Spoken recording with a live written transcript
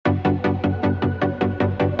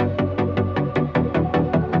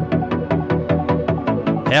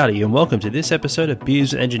Howdy and welcome to this episode of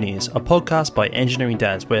Beers with Engineers, a podcast by engineering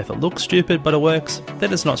dads where if it looks stupid but it works,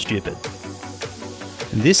 then it's not stupid.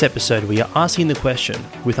 In this episode we are asking the question,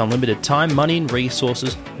 with unlimited time, money and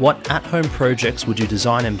resources, what at-home projects would you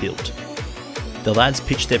design and build? The lads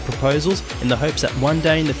pitch their proposals in the hopes that one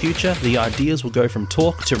day in the future the ideas will go from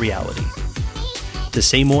talk to reality. To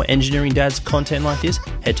see more Engineering Dads content like this,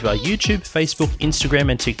 head to our YouTube, Facebook, Instagram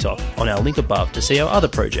and TikTok on our link above to see our other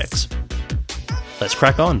projects. Let's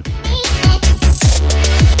crack on.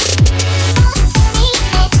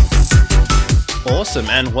 Awesome,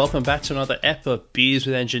 and welcome back to another ep of Beers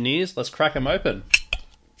with Engineers. Let's crack them open.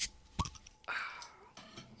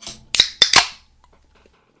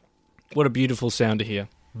 What a beautiful sound to hear.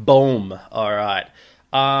 Boom. All right.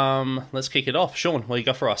 Let's kick it off. Sean, what do you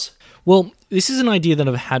got for us? Well, this is an idea that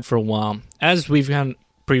I've had for a while. As we've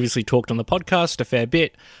previously talked on the podcast a fair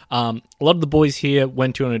bit, a lot of the boys here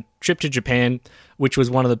went on a trip to Japan, which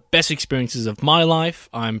was one of the best experiences of my life.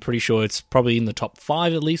 I'm pretty sure it's probably in the top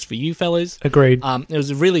 5 at least for you fellas. Agreed. It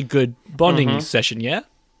was a really good bonding session, yeah?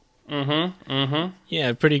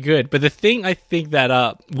 Yeah, pretty good. But the thing I think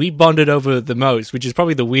that we bonded over the most, which is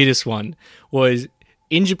probably the weirdest one, was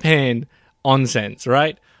in Japan, onsens,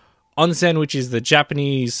 right? Onsen, which is the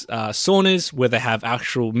Japanese saunas where they have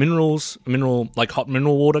actual like hot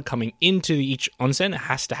mineral water coming into each onsen. It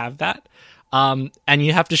has to have that. And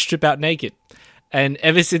you have to strip out naked. And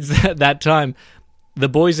ever since that time, the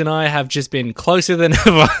boys and I have just been closer than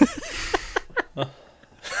ever.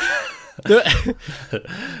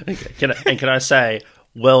 Can I say,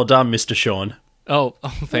 well done, Mr. Sean? Oh,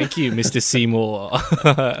 thank you, Mr. Seymour.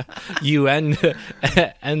 You and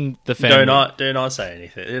the family. Do not say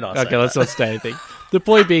anything. Let's not say anything. The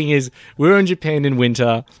point being is, we're in Japan in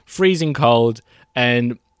winter, freezing cold,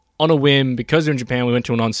 and on a whim, because we're in Japan, we went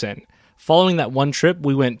to an onsen. Following that one trip,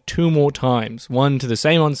 we went 2 more times. One to the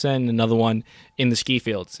same onsen, another one in the ski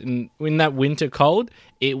fields. And in that winter cold,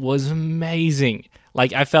 it was amazing.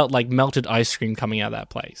 Like, I felt like melted ice cream coming out of that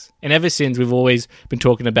place. And ever since, we've always been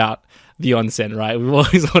talking about the onsen, right? We've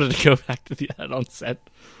always wanted to go back to that onsen.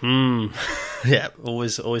 Yeah,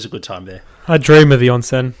 always a good time there. I dream of the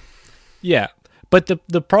onsen. Yeah. But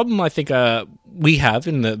the problem I think we have,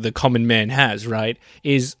 and the common man has, right,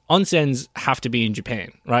 is onsens have to be in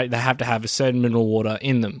Japan, right? They have to have a certain mineral water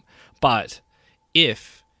in them. But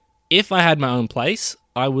if I had my own place,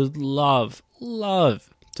 I would love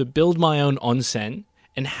to build my own onsen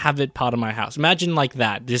and have it part of my house. Imagine like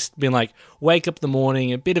that, just being like, wake up in the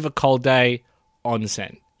morning, a bit of a cold day,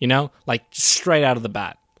 onsen, you know? Like straight out of the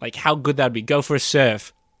bat. Like how good that would be. Go for a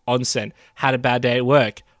surf, onsen. Had a bad day at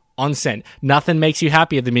work, onsen. Nothing makes you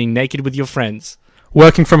happier than being naked with your friends.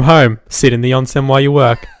 Working from home, sit in the onsen while you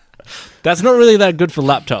work. That's not really that good for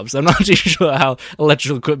laptops. I'm not too sure how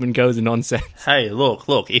electrical equipment goes in onsen. Hey,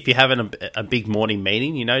 look, if you're having a big morning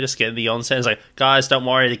meeting, just get in the onsen. It's like, guys, don't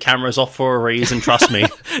worry, the camera's off for a reason, trust me.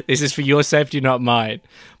 This is for your safety, not mine.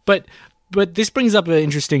 But this brings up an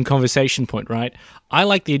interesting conversation point, right? I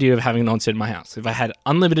like the idea of having an onsen in my house. If I had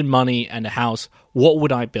unlimited money and a house, what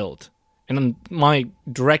would I build? And my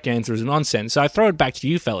direct answer is an onsen. So I throw it back to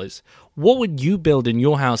you fellas. What would you build in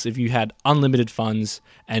your house if you had unlimited funds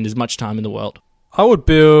and as much time in the world? I would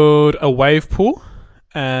build a wave pool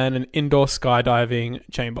and an indoor skydiving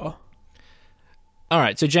chamber. All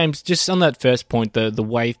right, so James, just on that first point, the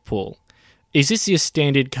wave pool, is this your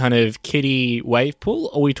standard kind of kiddie wave pool,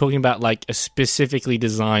 or are we talking about like a specifically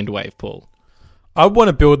designed wave pool? I want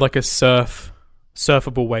to build like a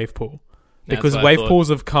surfable wave pool. Because wave pools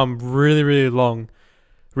have come really, really long,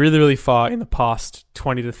 really, really far in the past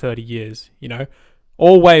 20 to 30 years,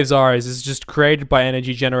 All waves are is just created by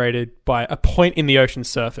energy generated by a point in the ocean's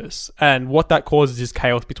surface. And what that causes is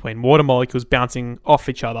chaos between water molecules bouncing off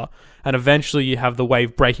each other. And eventually you have the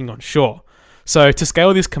wave breaking on shore. So to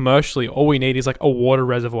scale this commercially, all we need is like a water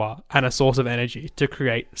reservoir and a source of energy to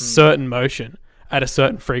create certain motion at a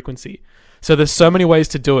certain frequency. So there's so many ways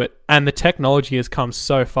to do it. And the technology has come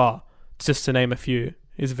so far. Just to name a few,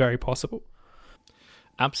 is very possible.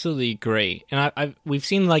 Absolutely agree. And we've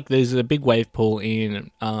seen like there's a big wave pool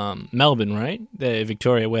in Melbourne, right?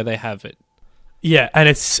 Victoria, where they have it. Yeah, and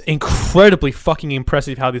it's incredibly fucking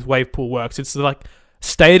impressive how this wave pool works. It's like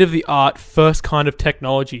state-of-the-art first kind of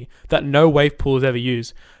technology that no wave pool has ever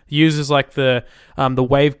used. It uses like the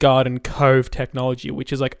Waveguard and Cove technology,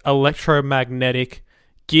 which is like electromagnetic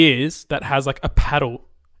gears that has like a paddle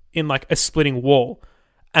in like a splitting wall.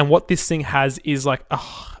 And what this thing has is like a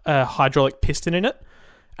hydraulic piston in it.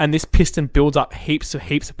 And this piston builds up heaps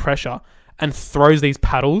of pressure and throws these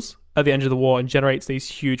paddles at the edge of the wall and generates these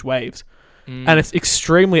huge waves. And it's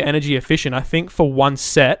extremely energy efficient. I think for one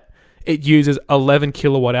set, it uses 11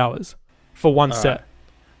 kilowatt hours for one set.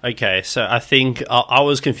 Okay, so I think I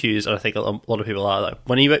was confused, and I think a lot of people are. Like,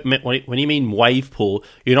 when you mean wave pool,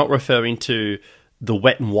 you're not referring to the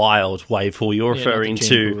Wet and Wild wave pool. You're referring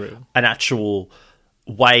to an actual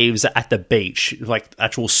waves at the beach, like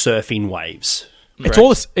actual surfing waves. It's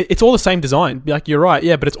all the same design. Like, you're right,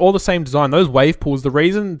 yeah, but it's all the same design. Those wave pools, the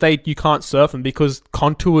reason you can't surf them because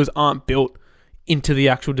contours aren't built into the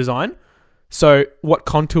actual design. So what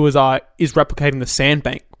contours are is replicating the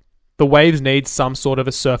sandbank. The waves need some sort of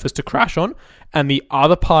a surface to crash on, and the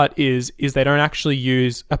other part is they don't actually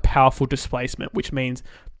use a powerful displacement, which means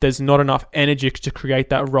there's not enough energy to create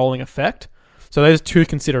that rolling effect. So there's two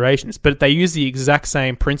considerations, but they use the exact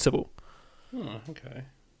same principle. Oh, okay.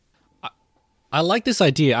 I like this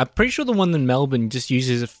idea. I'm pretty sure the one in Melbourne just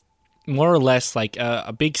uses more or less like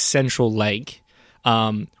a big central lake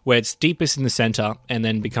where it's deepest in the center and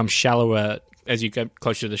then becomes shallower as you get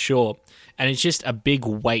closer to the shore. And it's just a big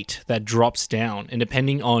weight that drops down. And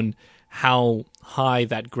depending on how high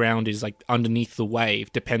that ground is, like underneath the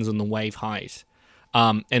wave, depends on the wave height.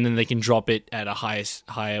 And then they can drop it at a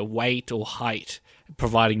higher weight or height,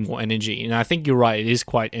 providing more energy. And I think you're right. It is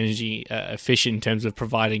quite energy efficient in terms of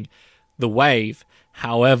providing the wave.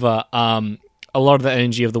 However, a lot of the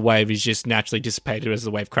energy of the wave is just naturally dissipated as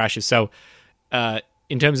the wave crashes. So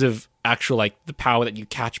in terms of actual, like, the power that you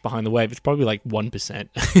catch behind the wave, it's probably like 1%.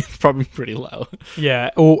 It's probably pretty low. Yeah,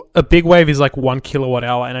 or a big wave is like 1 kilowatt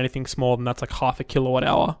hour, and anything smaller than that's like half a kilowatt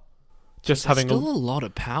hour. Just having still a lot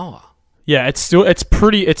of power. Yeah, it's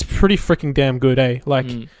pretty freaking damn good, eh? Like,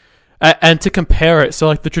 and to compare it, so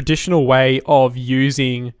like the traditional way of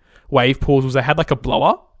using wave pools was they had like a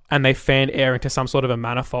blower and they fanned air into some sort of a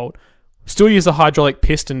manifold. Still use a hydraulic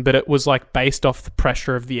piston, but it was like based off the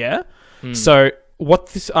pressure of the air. So what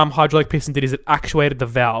this hydraulic piston did is it actuated the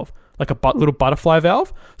valve, like a little butterfly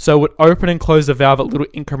valve. So it would open and close the valve at little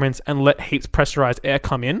increments and let heaps pressurized air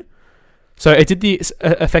come in. So it did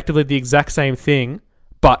effectively the exact same thing,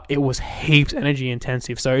 but it was heaps energy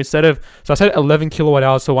intensive. So I said 11 kilowatt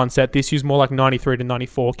hours for one set. This used more like 93 to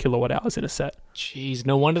 94 kilowatt hours in a set. Jeez,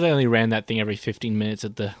 no wonder they only ran that thing every 15 minutes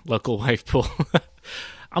at the local wave pool.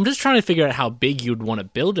 I'm just trying to figure out how big you'd want to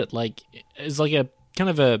build it. Like, it's like a kind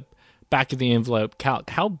of a back of the envelope calc.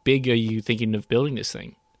 How big are you thinking of building this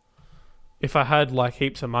thing? If I had like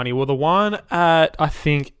heaps of money, well, the one at, I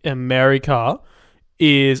think, America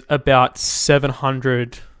is about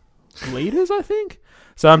 700 liters, I think.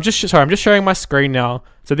 So I'm just showing my screen now.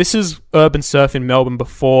 So this is Urban Surf in Melbourne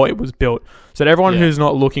before it was built. So to everyone who's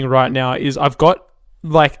not looking right now, I've got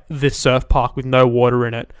like this surf park with no water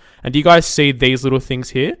in it. And do you guys see these little things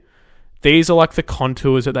here? These are like the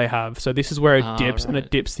contours that they have. So this is where it dips, and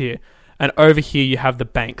it dips here. And over here you have the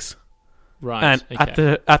banks. Right. And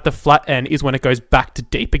at the flat end is when it goes back to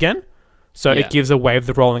deep again. So it gives a wave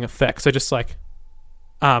the rolling effect. So just like,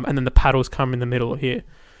 and then the paddles come in the middle here.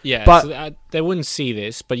 Yeah, but so they wouldn't see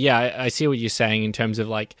this, but yeah, I see what you're saying in terms of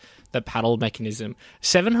like the paddle mechanism.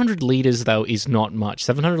 700 liters though is not much.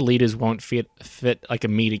 700 liters won't fit like a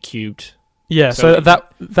meter cubed. Yeah, so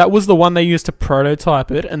that was the one they used to prototype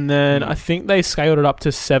it, and then I think they scaled it up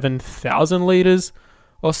to 7,000 liters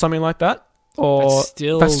or something like that. Or that's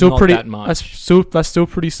still not pretty that much. That's still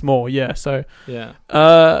pretty small. Yeah, so yeah.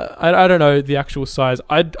 I don't know the actual size.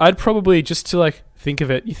 I'd probably, just to like think of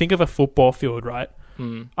it. You think of a football field, right?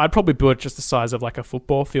 I'd probably build it just the size of like a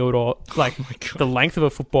football field, or like the length of a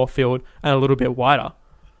football field and a little bit wider.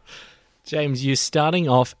 James, you're starting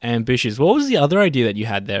off ambitious. What was the other idea that you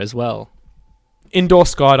had there as well? Indoor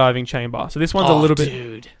skydiving chamber. So this one's a little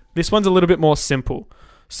bit. This one's a little bit more simple.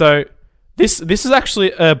 So this is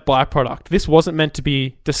actually a byproduct. This wasn't meant to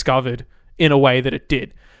be discovered in a way that it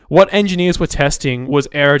did. What engineers were testing was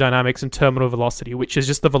aerodynamics and terminal velocity, which is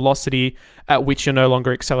just the velocity at which you're no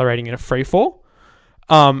longer accelerating in a free fall.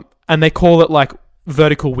 And they call it like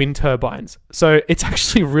vertical wind turbines. So it's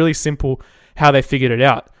actually really simple how they figured it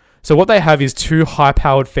out. So what they have is two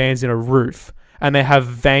high-powered fans in a roof, and they have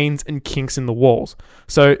veins and kinks in the walls.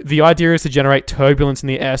 So the idea is to generate turbulence in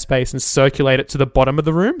the airspace and circulate it to the bottom of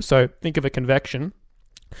the room. So think of a convection.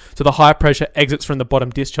 So the high pressure exits from the bottom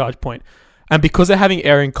discharge point. And because they're having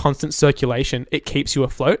air in constant circulation, it keeps you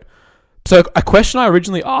afloat. So a question I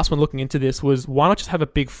originally asked when looking into this was, why not just have a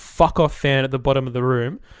big fuck-off fan at the bottom of the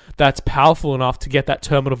room that's powerful enough to get that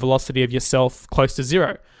terminal velocity of yourself close to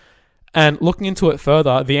zero? And looking into it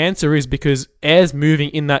further, the answer is because air's moving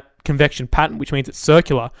in that convection pattern, which means it's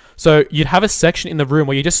circular. So you'd have a section in the room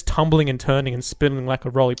where you're just tumbling and turning and spinning like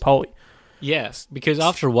a roly-poly. Yes, because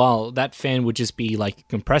after a while, that fan would just be like a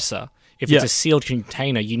compressor. If it's a sealed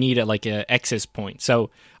container, you need like a access point. So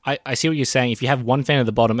I see what you're saying. If you have one fan at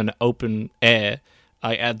the bottom and open air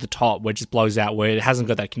at the top where it just blows out, where it hasn't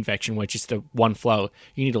got that convection, where it's just the one flow,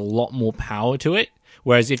 you need a lot more power to it.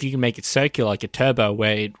 Whereas if you can make it circular, like a turbo,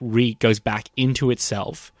 where it goes back into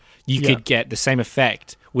itself, you could get the same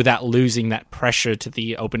effect without losing that pressure to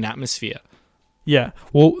the open atmosphere. Yeah.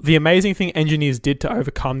 Well, the amazing thing engineers did to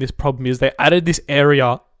overcome this problem is they added this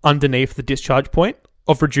area underneath the discharge point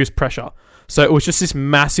of reduced pressure. So it was just this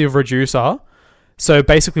massive reducer. So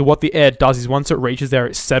basically what the air does is once it reaches there,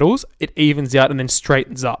 it settles, it evens out and then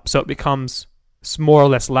straightens up. So it becomes more or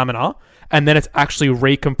less laminar, and then it's actually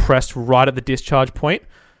recompressed right at the discharge point.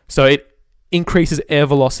 So it increases air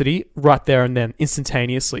velocity right there and then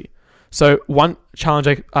instantaneously. So one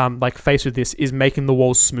challenge I faced with this is making the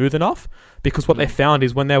walls smooth enough, because what they found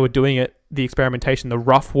is when they were doing the experimentation, the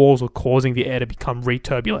rough walls were causing the air to become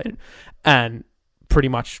returbulated and pretty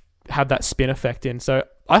much have that spin effect in. So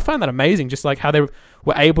I find that amazing, just like how they were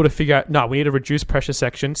able to figure out, no, we need a reduced pressure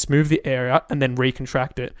section, smooth the air out, and then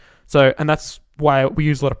recontract it. So, and that's why we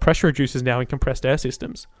use a lot of pressure reducers now in compressed air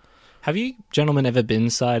systems. Have you gentlemen ever been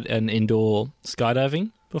inside an indoor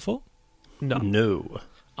skydiving before? No.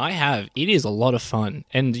 I have. It is a lot of fun.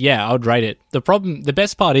 And yeah, I would rate it. The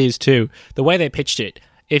best part is too, the way they pitched it,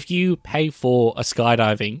 if you pay for a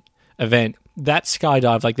skydiving event, that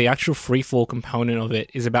skydive, like the actual free fall component of it,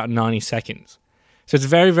 is about 90 seconds. So it's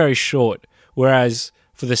very, very short. Whereas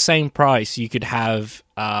for the same price, you could have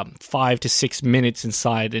 5 to 6 minutes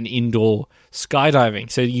inside an indoor skydiving.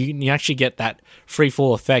 So you actually get that free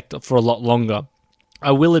fall effect for a lot longer.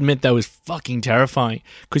 I will admit that was fucking terrifying,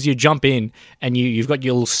 because you jump in and you've got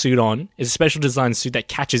your little suit on. It's a special design suit that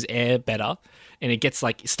catches air better, and it gets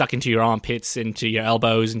like stuck into your armpits, into your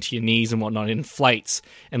elbows, into your knees and whatnot. It inflates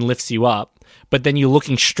and lifts you up. But then you're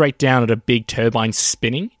looking straight down at a big turbine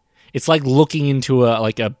spinning. It's like looking into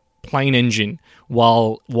a plane engine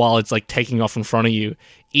while it's like taking off in front of you.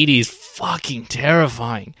 It is fucking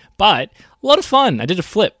terrifying, but a lot of fun. I did a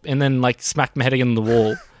flip and then like smacked my head against the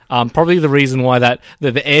wall. Probably the reason why the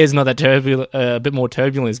air is not that turbulent, a bit more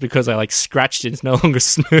turbulent, is because I like scratched it. It's no longer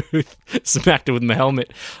smooth. Smacked it with my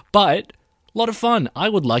helmet. But a lot of fun. I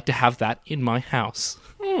would like to have that in my house.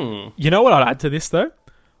 You know what I'd add to this though?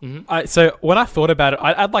 Mm-hmm. So when I thought about it,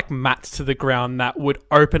 I'd add like mats to the ground that would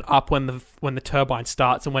open up when the turbine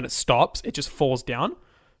starts, and when it stops, it just falls down.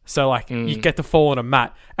 So like you get to fall on a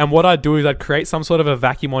mat. And what I'd do is I'd create some sort of a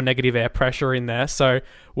vacuum or negative air pressure in there. So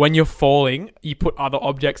when you're falling, you put other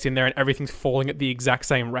objects in there and everything's falling at the exact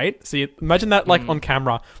same rate. So you imagine that like on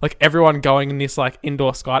camera, like everyone going in this like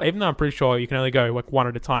indoor sky, even though I'm pretty sure you can only go like one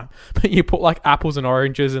at a time. But you put like apples and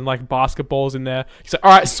oranges and like basketballs in there. You say,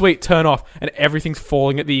 all right, sweet, turn off. And everything's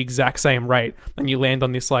falling at the exact same rate. And you land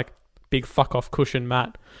on this like big fuck off cushion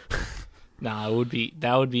mat. Nah,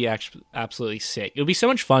 that would be actually absolutely sick. It would be so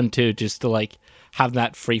much fun too, just to like have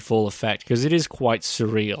that free fall effect, because it is quite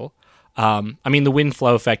surreal. I mean, the wind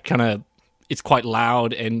flow effect it's quite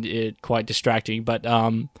loud and quite distracting, but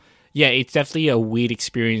yeah, it's definitely a weird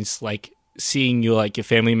experience, like seeing your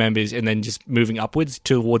family members and then just moving upwards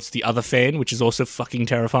towards the other fan, which is also fucking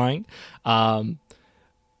terrifying.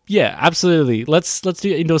 Yeah, absolutely. Let's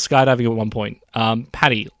do indoor skydiving at one point.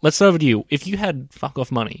 Patty, let's start over to you. If you had fuck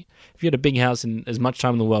off money, if you had a big house and as much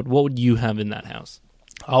time in the world, what would you have in that house?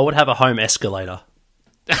 I would have a home escalator.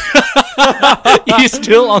 You're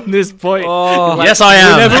still on this point. Oh, yes, I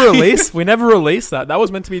am. We never released that. That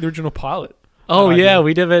was meant to be the original pilot. Oh, yeah,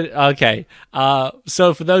 we did it. Okay.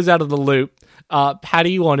 So for those out of the loop,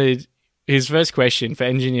 Patty wanted... His first question for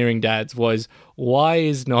engineering dads was, why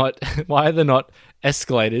are there not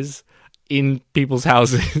escalators in people's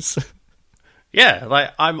houses? Yeah,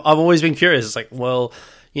 like I've always been curious. It's like, well,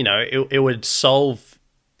 you know, it would solve,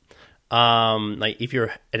 like if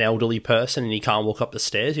you're an elderly person and you can't walk up the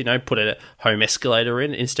stairs, you know, put a home escalator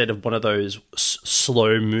in instead of one of those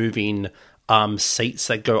slow moving seats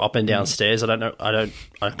that go up and down stairs. I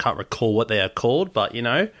can't recall what they are called, but you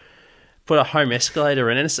know. Put a home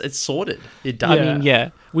escalator in and it's sorted. You're done. I mean,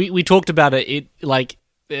 yeah. We talked about it. It like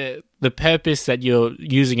the purpose that you're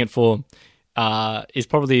using it for is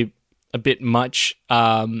probably a bit much.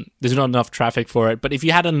 There's not enough traffic for it. But if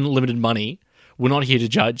you had unlimited money, we're not here to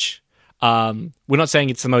judge. We're not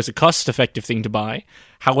saying it's the most cost-effective thing to buy.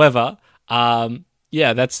 However,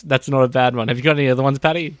 yeah, that's not a bad one. Have you got any other ones,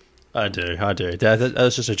 Patty? I do. That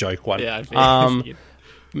was just a joke one. Yeah, I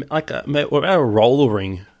what about a roller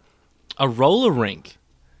ring? A roller rink?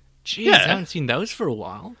 Jeez, Yeah. I haven't seen those for a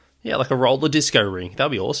while. Yeah, like a roller disco ring.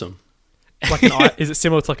 That'd be awesome. Like is it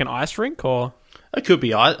similar to like an ice rink or? It could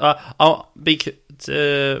be.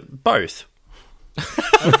 Both.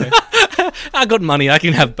 Okay. I got money. I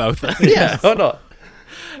can have both. Yeah, why not?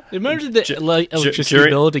 Imagine the electricity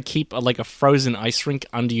bill to keep a frozen ice rink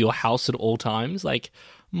under your house at all times. Like,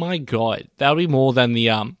 my God, that would be more than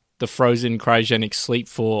the frozen cryogenic sleep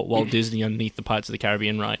for Walt Disney underneath the Pirates of the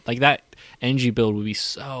Caribbean ride. Like, that energy bill would be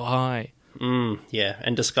so high. Yeah,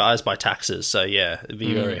 and disguised by taxes. So yeah, it'd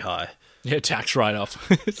be very high. Yeah, tax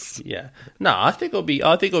write-off. Yeah, no, I think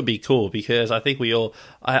it'll be cool because I think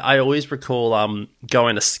I always recall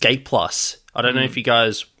going to Skate Plus. I don't know if you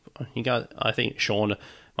guys, I think Sean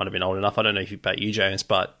might have been old enough. I don't know about you, James,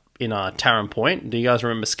 but in Tarrant Point, do you guys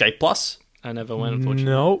remember Skate Plus? I never went,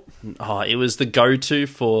 unfortunately. No. Oh, it was the go-to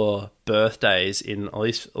for birthdays in at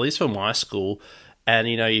least for my school, and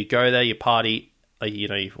you go there, you party.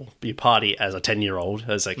 You party as a 10-year-old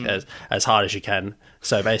as hard as you can.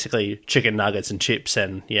 So basically, chicken nuggets and chips,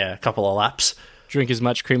 and a couple of laps. Drink as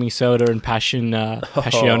much creamy soda and passion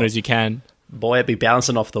as you can. Boy, I'd be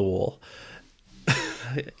bouncing off the wall.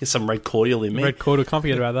 Get some red cordial in me. Red cordial, can't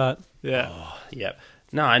forget about that. Yeah. Oh, yeah.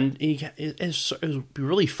 No, and it would be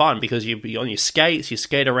really fun because you'd be on your skates, you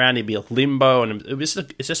skate around, you'd be a limbo, and it's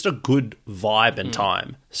just a good vibe and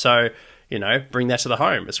time. So, bring that to the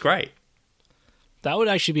home. It's great. That would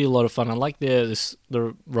actually be a lot of fun. I like the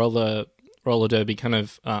roller derby kind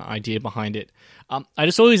of idea behind it. I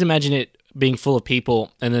just always imagine it being full of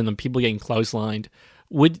people and then the people getting clotheslined.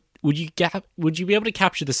 Would you be able to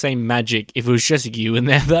capture the same magic if it was just you in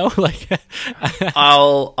there though?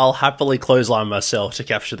 I'll happily clothesline myself to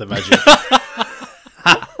capture the magic.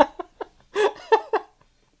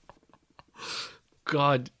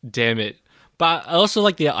 God damn it! But I also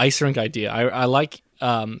like the ice rink idea. I like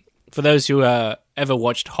for those who ever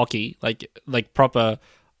watched hockey, like proper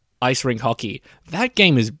ice rink hockey. That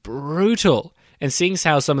game is brutal, and seeing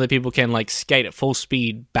how some of the people can skate at full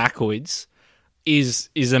speed backwards is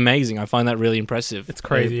amazing. I find that really impressive. It's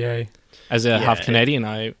crazy, eh? As a half Canadian,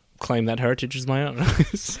 I claim that heritage as my own.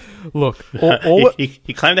 Look,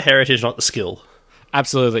 you claim the heritage, not the skill.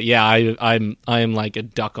 Absolutely, yeah. I am like a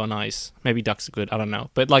duck on ice. Maybe ducks are good. I don't know,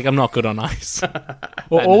 but I'm not good on ice.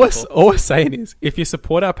 Well, all we're saying is, if you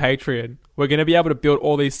support our Patreon, we're going to be able to build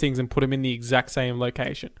all these things and put them in the exact same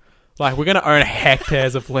location. We're going to own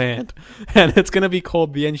hectares of land, and it's going to be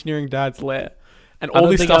called the Engineering Dad's Lair. And all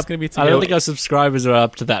this stuff's going to be together. I don't think our subscribers are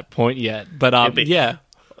up to that point yet, but yeah.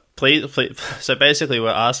 Please. So basically, we're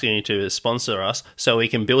asking you to sponsor us so we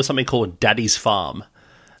can build something called Daddy's Farm.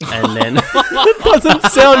 And then that doesn't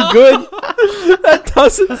sound good. That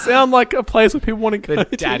doesn't sound like a place where people want to go.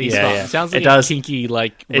 Daddy's Farm. Yeah. Sounds like a kinky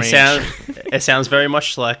ranch. It sounds very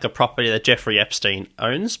much like a property that Jeffrey Epstein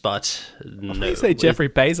owns, but no. You say Jeffrey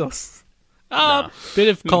Bezos. Bit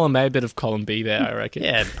of column A, bit of column B there, I reckon.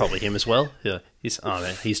 Yeah, probably him as well. Yeah,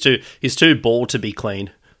 he's too bald to be clean.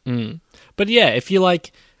 But yeah, if you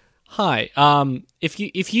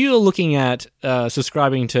if you are looking at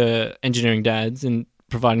subscribing to Engineering Dads and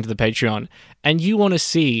providing to the Patreon, and you want to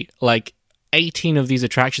see 18 of these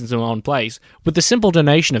attractions in one place, with the simple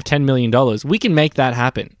donation of $10 million, we can make that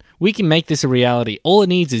happen. We can make this a reality. All it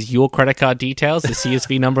needs is your credit card details, the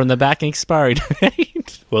CSV number on the back, and expiry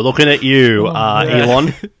date. We're looking at you,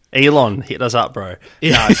 Elon. Elon, hit us up, bro.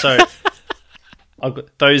 Yeah. So I've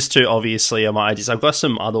got, those two obviously are my ideas. I've got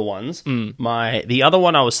some other ones. The other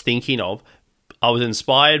one I was thinking of, I was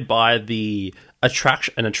inspired by an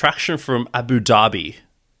attraction from Abu Dhabi,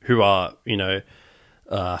 who are they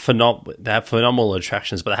have phenomenal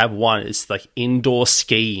attractions, but they have one. It's indoor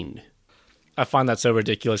skiing. I find that so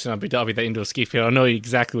ridiculous in Abu Dhabi, the indoor ski field. I know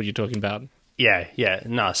exactly what you're talking about. Yeah.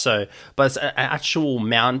 No, but it's an actual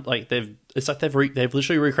mount. They've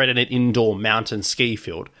literally recreated an indoor mountain ski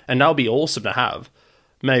field, and that'll be awesome to have.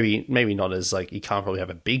 Maybe not as you can't probably have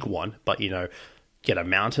a big one, but get a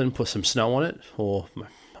mountain, put some snow on it, or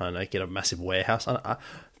I don't know, get a massive warehouse. I'm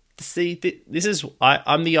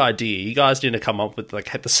the idea. You guys need to come up with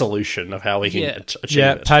the solution of how we can achieve it.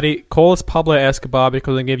 Yeah, Paddy, call us Pablo Escobar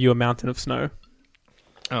because they give you a mountain of snow.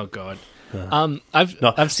 Oh God.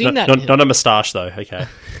 I've seen that. Not a moustache though. Okay.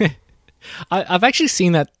 I've actually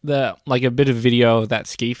seen that a bit of video of that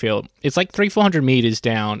ski field. It's 300-400 meters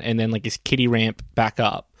down, and then this kiddie ramp back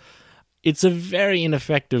up. It's a very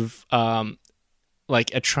ineffective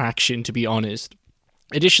attraction, to be honest.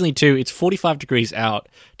 Additionally, too, it's 45 degrees out.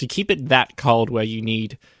 To keep it that cold, where you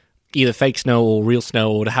need either fake snow or real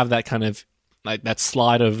snow, or to have that kind of that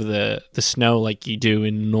slide over the snow like you do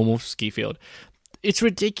in a normal ski field, it's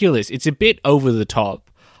ridiculous. It's a bit over the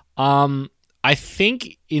top. I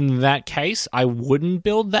think in that case, I wouldn't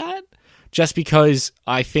build that, just because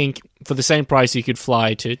I think for the same price you could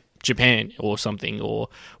fly to Japan or something, or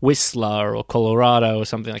Whistler or Colorado or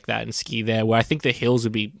something like that, and ski there, where I think the hills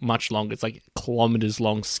would be much longer. It's like kilometers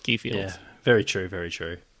long ski fields. Yeah, very true, very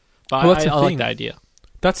true. But Well, I like the idea.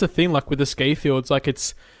 That's the thing, like with the ski fields, like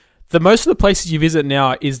it's the most of the places you visit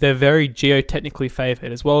now is they're very geotechnically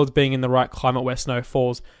favored, as well as being in the right climate where snow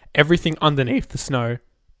falls. Everything underneath the snow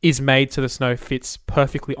is made so the snow fits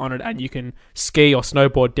perfectly on it, and you can ski or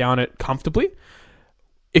snowboard down it comfortably.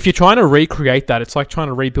 If you're trying to recreate that, it's like trying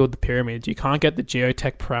to rebuild the pyramids. You can't get the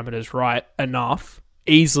geotech parameters right enough,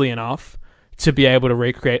 easily enough, to be able to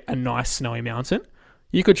recreate a nice snowy mountain.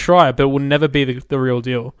 You could try, but it will never be the real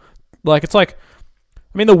deal. Like, it's like,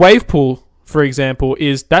 I mean, the wave pool, for example,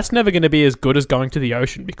 that's never going to be as good as going to the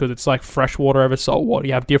ocean, because it's like fresh water over salt water.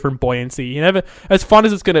 You have different buoyancy. You never, as fun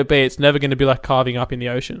as it's going to be, it's never going to be like carving up in the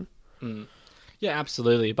ocean. Mm. Yeah,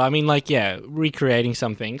 absolutely. But I mean, like, yeah, recreating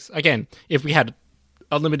some things. Again, if we had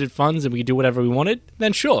unlimited funds and we could do whatever we wanted,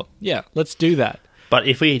 then sure, yeah, let's do that. But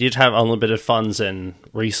if we did have unlimited funds and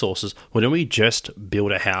resources, wouldn't we just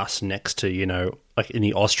build a house next to, like in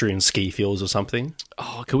the Austrian ski fields or something?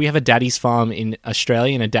 Oh, could we have a daddy's farm in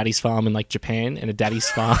Australia and a daddy's farm in like Japan and a daddy's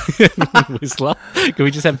farm in Whistler? Could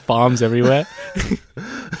we just have farms everywhere?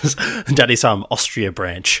 Daddy's farm, Austria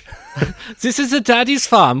branch. This is a daddy's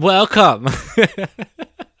farm. Welcome.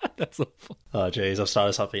 That's awful. Oh, jeez, I've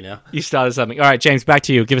started something now. You started something. All right, James, back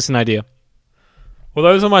to you. Give us an idea. Well,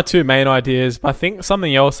 those are my two main ideas. But I think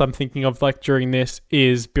something else I'm thinking of like during this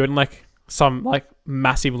is building like some like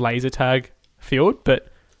massive laser tag field,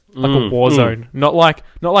 but like a war zone. Not like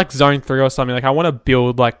Zone 3 or something. Like I want to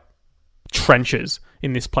build like trenches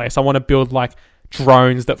in this place. I want to build like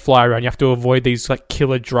drones that fly around. You have to avoid these like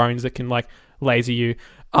killer drones that can like laser you.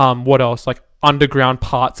 What else? Like underground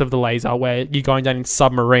parts of the laser where you're going down in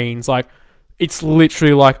submarines. Like it's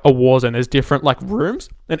literally like a war zone. There's different like rooms,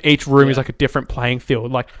 and each room is like a different playing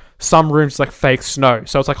field. Like some rooms like fake snow,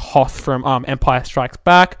 so it's like Hoth from Empire Strikes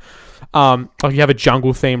Back. Like you have a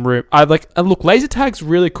jungle theme room. And look, laser tag's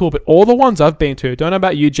really cool, but all the ones I've been to, don't know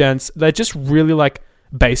about you, gents, they're just really like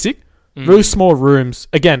basic, really small rooms.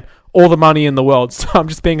 Again, all the money in the world, so I'm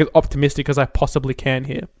just being as optimistic as I possibly can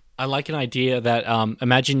here. I like an idea that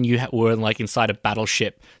imagine you were like inside a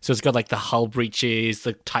battleship, so it's got like the hull breaches,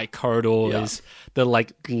 the tight corridors, the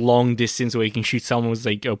like long distance where you can shoot someone as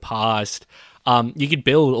they go past. You could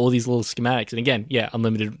build all these little schematics, and again,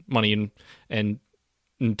 unlimited money and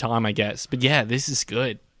time, I guess. But yeah, this is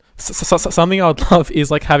good. So something I would love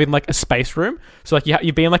is like having like a space room. So like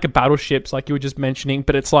you be in like a battleship, like you were just mentioning,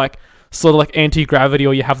 but it's like sort of like anti-gravity,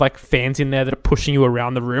 or you have like fans in there that are pushing you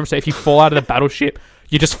around the room. So if you fall out of the battleship,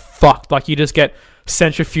 you're just fucked. Like you just get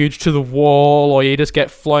centrifuged to the wall, or you just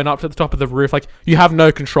get flown up to the top of the roof. Like you have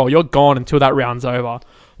no control. You're gone until that round's over.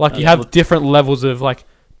 Like you have different levels of like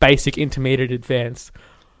basic, intermediate, advanced.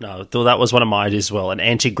 No, that was one of mine as well. An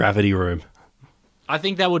anti-gravity room. I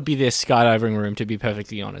think that would be their skydiving room, to be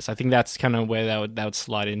perfectly honest. I think that's kind of where that would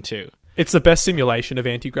slide into. It's the best simulation of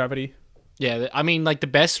anti-gravity. Yeah, I mean, like the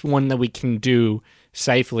best one that we can do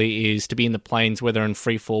safely is to be in the planes where they're in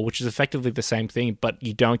free fall, which is effectively the same thing, but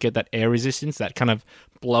you don't get that air resistance, that kind of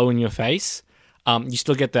blow in your face. You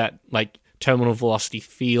still get that like terminal velocity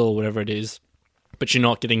feel, or whatever it is, but you're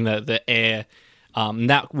not getting the air.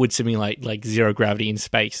 That would simulate like zero gravity in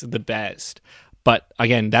space the best. But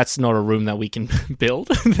again, that's not a room that we can build.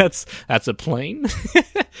 That's a plane.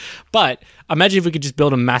 But imagine if we could just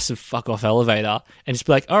build a massive fuck-off elevator and just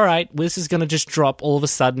be like, all right, well, this is going to just drop all of a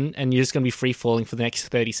sudden, and you're just going to be free-falling for the next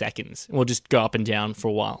 30 seconds. And we'll just go up and down for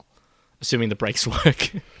a while, assuming the brakes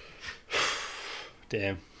work.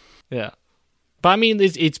 Damn. Yeah. But I mean,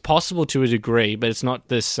 it's possible to a degree, but it's not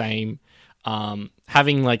the same.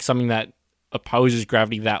 Having like something that opposes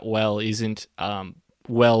gravity that well isn't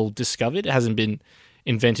well discovered. It hasn't been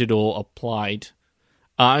invented or applied.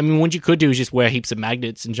 I mean, what you could do is just wear heaps of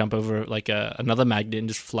magnets and jump over like another magnet and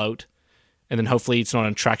just float, and then hopefully it's not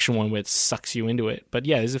an attraction one where it sucks you into it. But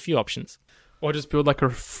yeah, there's a few options. Or just build like a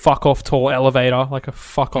fuck off tall elevator, like a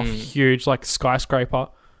fuck off huge like skyscraper,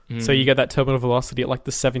 so you get that terminal velocity at like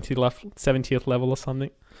the 70th level or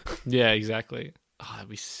something. Yeah, exactly. Oh, that'd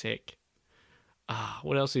be sick.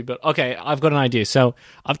 What else have you built? Okay, I've got an idea. So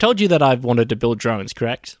I've told you that I've wanted to build drones,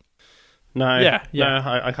 correct? No. Yeah.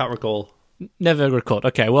 No, I can't recall. Never recalled.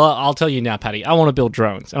 Okay, well, I'll tell you now, Paddy. I want to build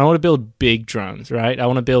drones. And I want to build big drones, right? I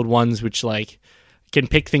want to build ones which, like, can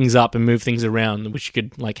pick things up and move things around, which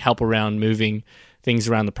could, like, help around moving things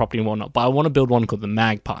around the property and whatnot. But I want to build one called the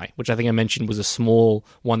Magpie, which I think I mentioned was a small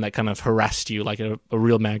one that kind of harassed you like a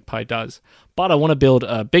real magpie does. But I want to build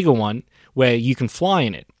a bigger one where you can fly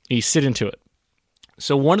in it. You sit into it.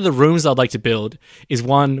 So one of the rooms I'd like to build is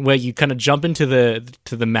one where you kind of jump into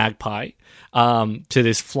the Magpie, to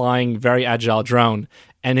this flying, very agile drone,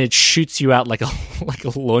 and it shoots you out like a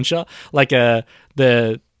launcher, like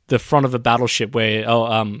the front of a battleship where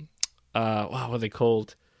what are they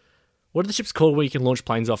called? What are the ships called where you can launch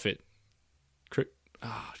planes off it?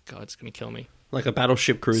 Oh god, it's gonna kill me. Like a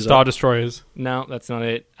battleship cruiser. Star destroyers. No, that's not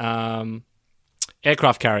it.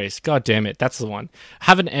 Aircraft carriers. God damn it, that's the one.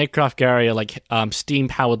 Have an aircraft carrier like steam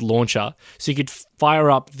powered launcher, so you could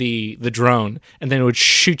fire up the drone, and then it would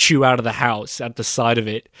shoot you out of the house at the side of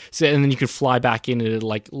it. So and then you could fly back in, and it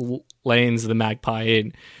like lands the Magpie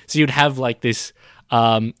in. So you'd have like this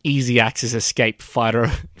easy access escape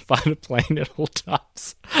fighter plane at all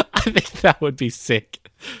times. I think that would be sick.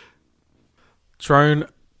 Drone,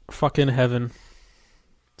 fucking heaven.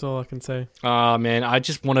 That's all I can say. Oh, man, I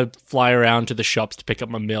just want to fly around to the shops to pick up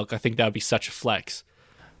my milk. I think that would be such a flex.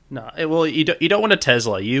 No, well, you don't want a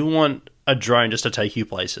Tesla. You want a drone just to take you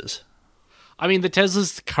places. I mean, the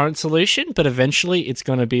Tesla's the current solution, but eventually it's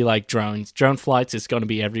going to be like drones. Drone flights is going to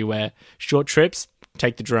be everywhere. Short trips,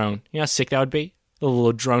 take the drone. You know how sick that would be? A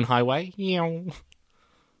little drone highway. Oh,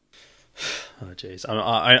 jeez.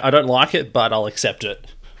 I don't like it, but I'll accept it.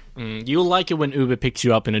 You'll like it when Uber picks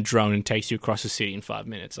you up in a drone and takes you across the city in 5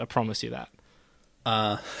 minutes. I promise you that.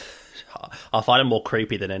 I'll find it more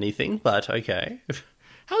creepy than anything, but okay.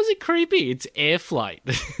 How is it creepy? It's air flight.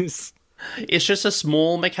 It's just a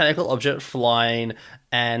small mechanical object flying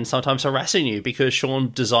and sometimes harassing you because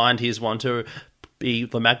Sean designed his one to be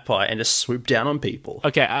the Magpie and just swoop down on people.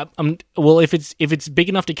 Okay, well, if it's big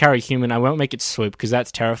enough to carry a human, I won't make it swoop because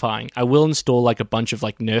that's terrifying. I will install like a bunch of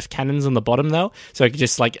like Nerf cannons on the bottom though, so I could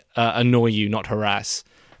just like annoy you, not harass.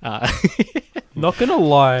 Not gonna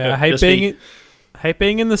lie, I hate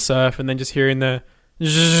being in the surf and then just hearing the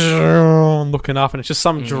looking up and it's just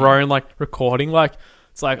some drone like recording. Like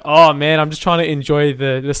it's like, oh man, I'm just trying to enjoy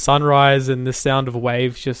the sunrise and the sound of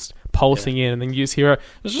waves just pulsing in, and then you just hear it.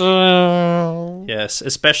 Yes,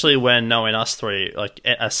 especially when knowing us three, like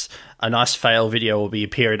a nice fail video will be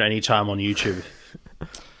appearing anytime on YouTube.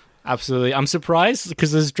 Absolutely. I'm surprised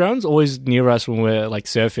because there's drones always near us when we're like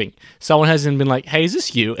surfing. Someone hasn't been like, hey, is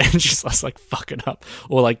this you? And just us like fucking up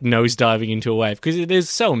or like nose diving into a wave because there's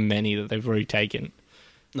so many that they've already taken.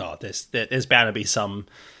 No, there's bound to be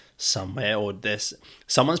somewhere, or there's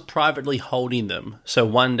someone's privately holding them. So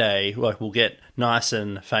one day, like, we'll get nice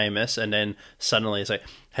and famous, and then suddenly it's like,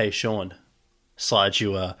 "Hey, Sean," slides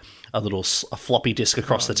you a floppy disk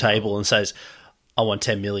across the table and says, "I want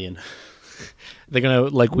 10 million." They're gonna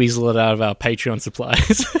like weasel it out of our Patreon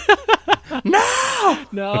supplies.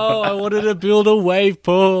 No, I wanted to build a wave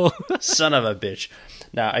pool. Son of a bitch.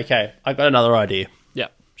 Now, okay, I got another idea. Yeah,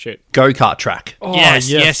 shoot. Go-kart track. Oh, yes,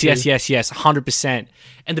 100%.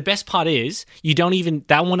 And the best part is,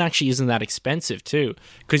 that one actually isn't that expensive too.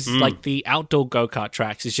 Because like the outdoor go-kart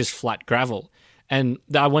tracks is just flat gravel. And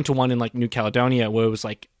I went to one in like New Caledonia where it was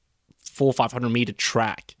like 400 or 500 meter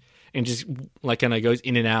track. And just like kind of goes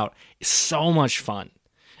in and out. It's so much fun.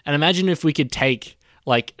 And imagine if we could take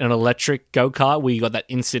like an electric go-kart where you got that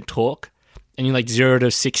instant torque and you're like 0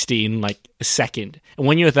 to 60 in like a second. And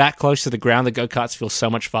when you're that close to the ground, the go-karts feel so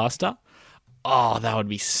much faster. Oh, that would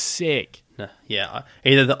be sick. Yeah,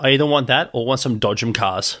 I either want that or want some Dodgem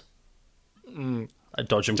cars. A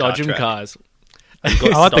Dodgem cars.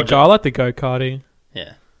 I like the go-karting.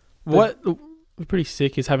 Yeah. What pretty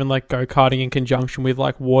sick is having like go-karting in conjunction with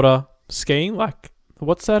like water skiing. Like,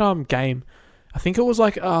 what's that game? I think it was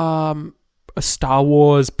like a Star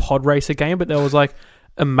Wars pod racer game, but there was like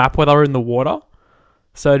a map where they were in the water,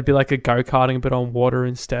 so it'd be like a go-karting but on water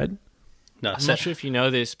instead. No, I'm not sure if you know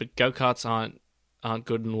this, but go-karts aren't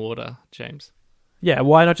good in water, James. Yeah,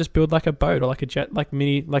 why not just build like a boat or like a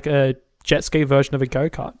jet ski version of a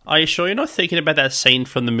go-kart? Are you sure you're not thinking about that scene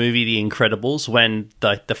from the movie The Incredibles when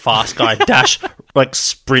the fast guy like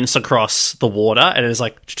sprints across the water and it's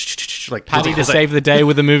like Paddy to save the day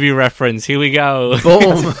with a movie reference. Here we go.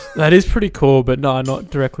 Boom. That is pretty cool, but no, not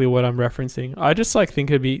directly what I'm referencing. I just like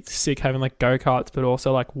think it'd be sick having like go-karts, but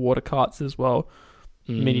also like water karts as well,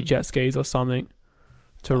 mini jet skis or something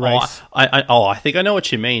to race. I think I know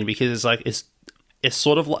what you mean because it's like it's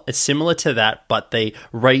sort of like, it's similar to that, but they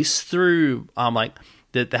race through like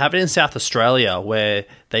they have it in South Australia where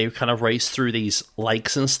they kind of race through these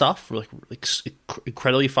lakes and stuff like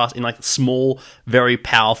incredibly fast in like small, very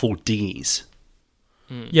powerful dinghies.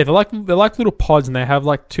 Yeah, they're like little pods, and they have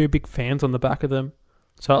like 2 big fans on the back of them,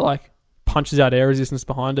 so it like punches out air resistance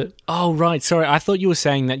behind it. Oh right, sorry, I thought you were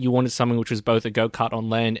saying that you wanted something which was both a go-kart on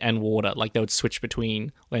land and water, like they would switch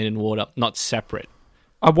between land and water, not separate.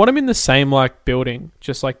 I want them in the same like building,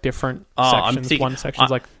 just like different I'm sections. One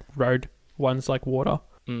section's like road, one's like water.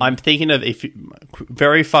 I'm thinking of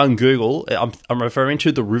very fun Google. I'm referring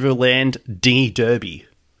to the Riverland Dinghy Derby.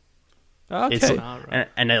 Okay. It's,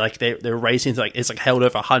 and they're racing it's like held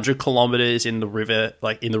over 100 kilometers in the river,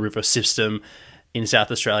 like in the river system in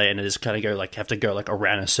South Australia, and it just kind of have to go like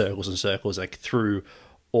around in circles and circles, like through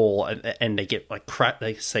all, and they get like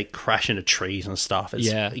they crash into trees and stuff.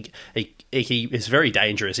 It's very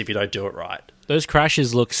dangerous if you don't do it right. Those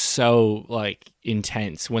crashes look so like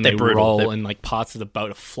intense when they roll and like parts of the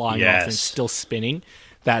boat are flying off and still spinning.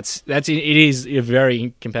 It is a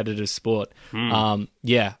very competitive sport.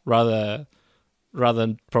 Rather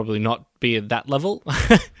than probably not be at that level,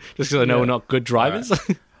 just because I know we're not good drivers.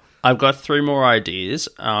 Right. I've got 3 more ideas.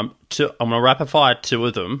 I'm gonna rapid fire 2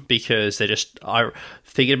 of them because they're just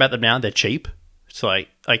thinking about them now. They're cheap. It's like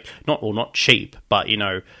not cheap, but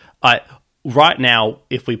right now,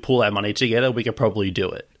 if we pull our money together, we could probably do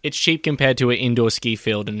it. It's cheap compared to an indoor ski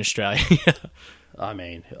field in Australia. I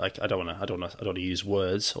mean, like I don't want to use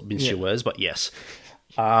words or mince your words, but yes.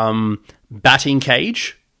 Batting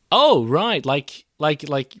cage. Oh, right, like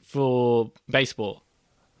for baseball,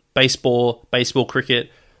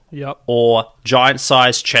 cricket. Yep. Or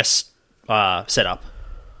giant-sized chess setup.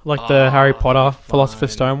 Like the Harry Potter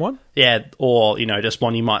Philosopher's Stone one? Yeah, or, just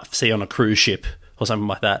one you might see on a cruise ship or something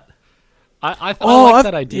like that. I like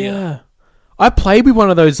that idea. Yeah. I played with one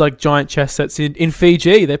of those like giant chess sets in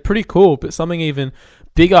Fiji. They're pretty cool, but something even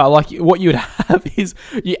bigger. Like what you would have is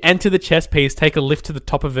you enter the chess piece, take a lift to the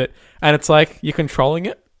top of it, and it's like you're controlling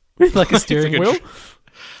it with like a steering wheel.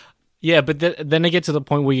 Yeah, but then they get to the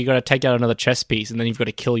point where you got to take out another chess piece, and then you've got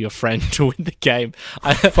to kill your friend to win the game.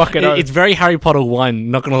 It's very Harry Potter 1,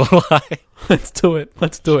 not going to lie. Let's do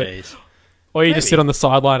it. Or you just sit on the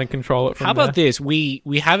sideline and control it from How about this? We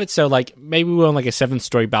have it so, like, maybe we're on, like, a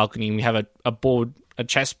 7-story balcony, and we have a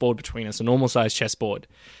chessboard between us, a normal-sized chessboard.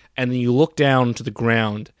 And then you look down to the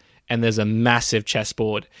ground, and there's a massive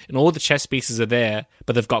chessboard. And all the chess pieces are there,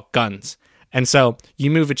 but they've got guns. And so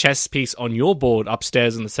you move a chess piece on your board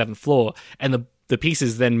upstairs on the 7th floor, and the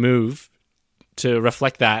pieces then move to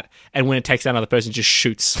reflect that. And when it takes down another person, it just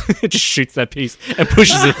shoots that piece and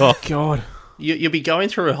pushes it off. God, you'll be going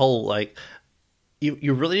through a whole like.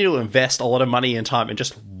 You really need to invest a lot of money and time in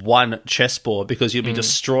just one chessboard because you'll be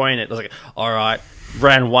destroying it. It's like, all right,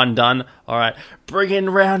 round 1 done. All right, bring in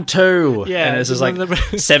round 2. Yeah, and this is like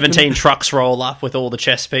 17 trucks roll up with all the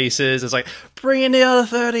chess pieces. It's like, bring in the other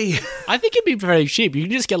 30. I think it'd be very cheap. You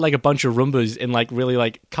can just get like a bunch of Roombas in like really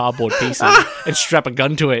like cardboard pieces and strap a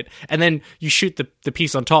gun to it, and then you shoot the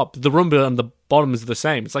piece on top. The Roomba on the bottom is the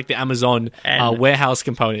same. It's like the Amazon warehouse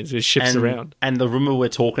components. It ships around. And the Roomba we're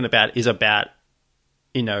talking about is about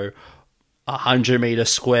 100-meter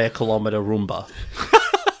square kilometer Roomba.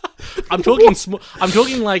 I'm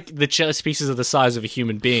talking like the chess pieces are the size of a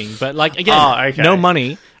human being, but like again, no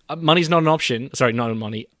money. Money's not an option. Sorry, not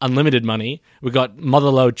money. Unlimited money. We got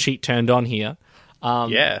motherload cheat turned on here.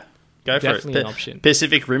 Yeah, go for it. Definitely an option.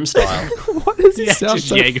 Pacific Rim style. Why does it sound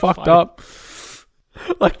so fucked up?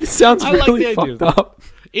 Like this sounds really fucked up.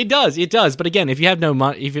 It does. But again, if you have no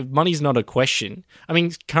money, if money's not a question, I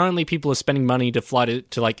mean, currently people are spending money to fly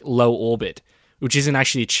to like low orbit, which isn't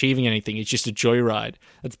actually achieving anything. It's just a joyride.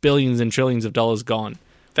 That's billions and trillions of dollars gone.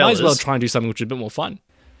 Might as well try and do something which is a bit more fun.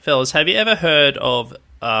 Fellas, have you ever heard of,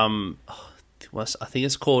 I think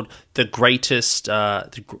it's called The Greatest,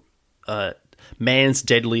 Man's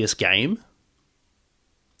Deadliest Game?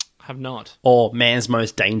 Have not. Or Man's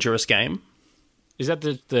Most Dangerous Game? Is that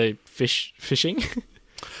the fishing?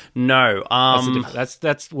 No.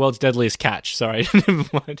 That's World's Deadliest Catch. Sorry, never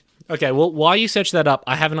mind. Okay, well, while you search that up,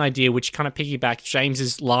 I have an idea which kind of piggybacks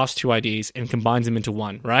James's last 2 ideas and combines them into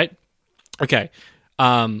one, right? Okay.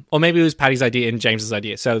 Or maybe it was Paddy's idea and James's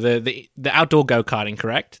idea. So the outdoor go-karting,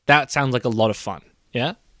 correct? That sounds like a lot of fun,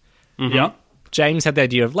 yeah? Mm-hmm. Yeah. James had the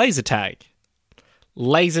idea of laser tag.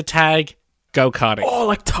 Laser tag, go-karting. Oh,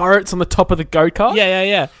 like turrets on the top of the go-kart?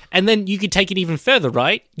 Yeah. And then you could take it even further,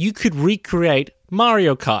 right? You could recreate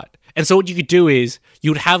Mario Kart. And so what you could do is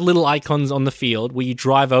you would have little icons on the field where you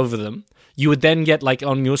drive over them. You would then get like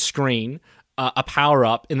on your screen a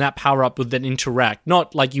power-up, and that power-up would then interact.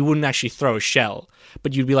 Not like you wouldn't actually throw a shell,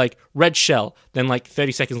 but you'd be like, red shell. Then like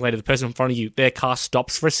 30 seconds later, the person in front of you, their car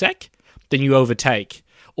stops for a sec. Then you overtake.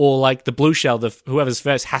 Or like the blue shell, whoever's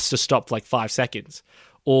first has to stop for like 5 seconds.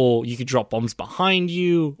 Or you could drop bombs behind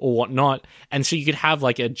you or whatnot. And so you could have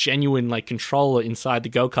like a genuine like controller inside the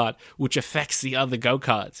go-kart, which affects the other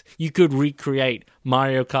go-karts. You could recreate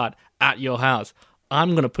Mario Kart at your house.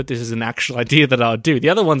 I'm going to put this as an actual idea that I'll do. The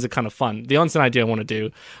other ones are kind of fun. The onsen idea I want to do,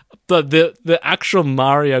 but the actual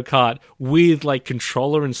Mario Kart with like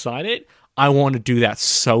controller inside it, I want to do that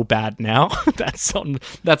so bad now. That's on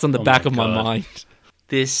the back of my mind.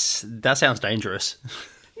 That sounds dangerous.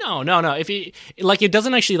 No. If you like, it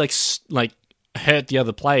doesn't actually like hurt the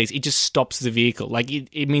other players. It just stops the vehicle. Like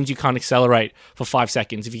it means you can't accelerate for 5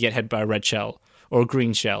 seconds if you get hit by a red shell or a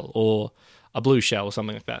green shell or a blue shell or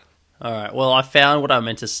something like that. All right. Well, I found what I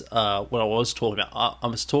meant to. What I was talking about. I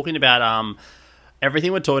was talking about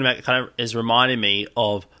everything we're talking about kind of is reminding me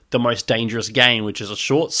of The Most Dangerous Game, which is a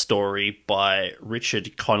short story by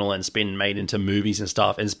Richard Connell and it's been made into movies and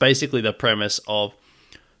stuff. And it's basically the premise of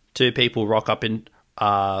two people rock up in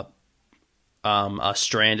are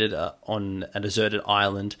stranded on a deserted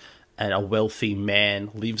island, and a wealthy man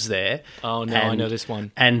lives there. Oh no, I know this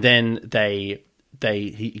one. And then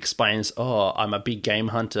he explains, "Oh, I'm a big game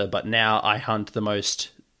hunter, but now I hunt the most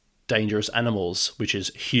dangerous animals, which is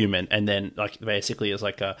human." And then, like, basically, it's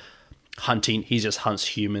like a hunting. He just hunts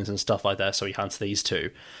humans and stuff like that. So he hunts these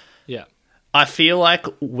two. Yeah, I feel like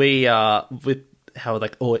we with how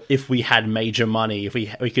like, or if we had major money, if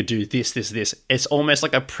we could do this. It's almost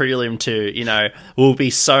like a prelim to, we'll be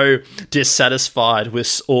so dissatisfied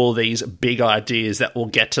with all these big ideas that we'll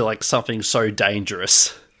get to like something so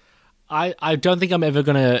dangerous. I don't think I'm ever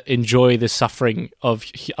going to enjoy the suffering of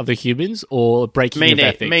other humans or breaking of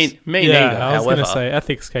ethics. Me neither. I was going to say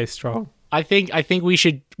ethics case strong. I think we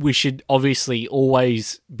should obviously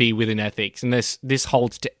always be within ethics, and this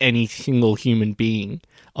holds to any single human being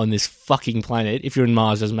on this fucking planet. If you're in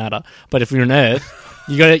Mars, doesn't matter. But if you're on Earth,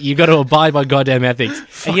 you got to abide by goddamn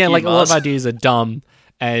ethics. And yeah, like Mars. A lot of ideas are dumb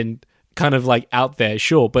and kind of like out there,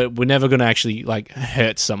 sure, but we're never going to actually like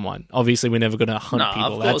hurt someone. Obviously, we're never going to hunt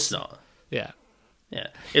people. No, of course not. Yeah.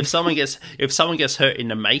 If someone gets hurt in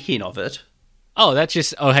the making of it, that's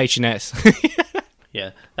just OH&S.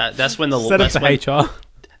 Yeah, that's when the set up to HR.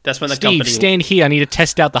 That's when the Steve, company stand here. I need to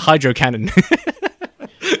test out the hydro cannon.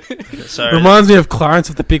 So reminds me of Clarence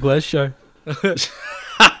of the Big Les show.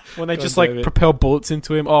 When they just like propel bullets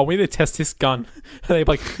into him. Oh, we need to test this gun. And they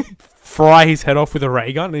like fry his head off with a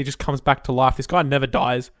ray gun, and he just comes back to life. This guy never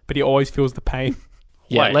dies, but he always feels the pain.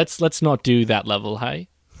 Yeah, let's not do that level, hey.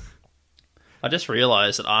 I just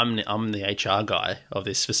realised that I'm the HR guy of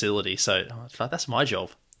this facility, so that's my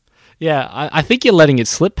job. Yeah, I think you're letting it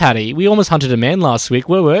slip, Paddy. We almost hunted a man last week.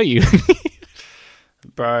 Where were you?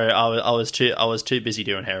 Bro, I was too busy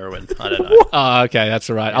doing heroin. I don't know. Oh, okay, that's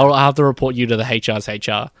all right. I'll have to report you to the HR's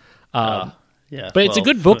HR. Yeah, but it's a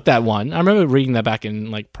good book, that one. I remember reading that back in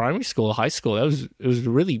like primary school or high school. It was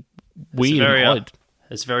really weird and odd.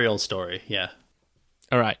 It's a very old story. Yeah.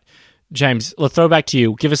 All right, James, let's throw it back to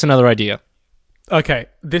you. Give us another idea. Okay,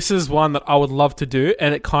 this is one that I would love to do,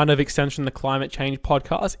 and it kind of extends from the climate change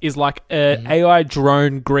podcast, is like an AI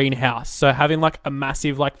drone greenhouse. So having like a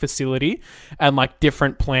massive like facility and like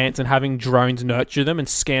different plants, and having drones nurture them and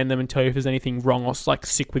scan them and tell you if there's anything wrong or like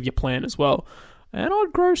sick with your plant as well. And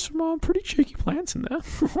I'd grow some pretty cheeky plants in there.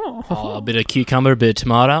 A bit of cucumber, a bit of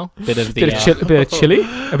tomato, a bit of a bit of chili,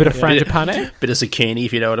 a bit of frangipane. Bit of zucchini,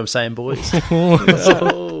 if you know what I'm saying, boys.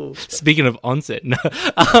 Speaking of onset, no.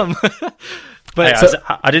 But hey,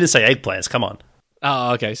 I didn't say eggplants. Come on.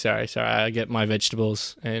 Oh, okay. Sorry. I get my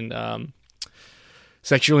vegetables and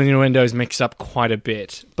sexual innuendos mixed up quite a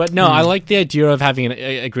bit. But no, I like the idea of having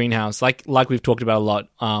a greenhouse. Like we've talked about a lot.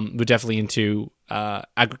 We're definitely into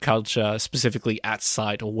agriculture, specifically at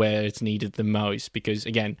site or where it's needed the most. Because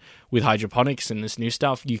again, with hydroponics and this new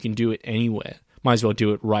stuff, you can do it anywhere. Might as well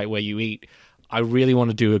do it right where you eat. I really want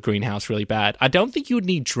to do a greenhouse really bad. I don't think you would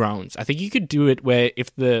need drones. I think you could do it where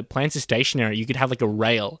if the plants are stationary, you could have like a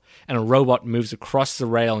rail and a robot moves across the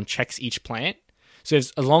rail and checks each plant. So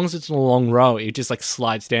as long as it's in a long row, it just like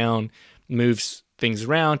slides down, moves things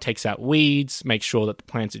around, takes out weeds, makes sure that the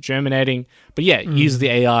plants are germinating. But yeah, use the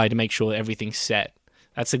AI to make sure that everything's set.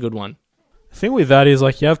 That's a good one. The thing with that is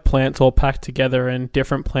like you have plants all packed together, and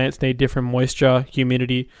different plants need different moisture,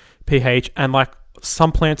 humidity, pH, and like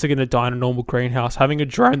some plants are going to die in a normal greenhouse. Having a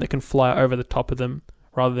drone that can fly over the top of them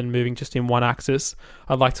rather than moving just in one axis,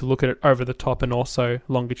 I'd like to look at it over the top and also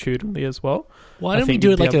longitudinally as well. Why don't we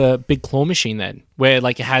do it like a big claw machine then, where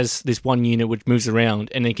like it has this one unit which moves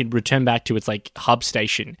around and it can return back to its like hub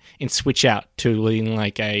station and switch out to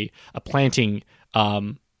like a planting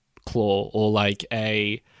claw or like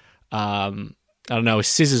a I don't know, a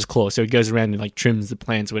scissors claw, so it goes around and like trims the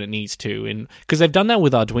plants when it needs to. And because they've done that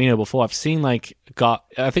with Arduino before, I've seen like I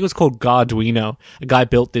think it was called Garduino. A guy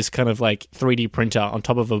built this kind of like 3D printer on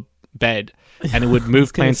top of bed, and it would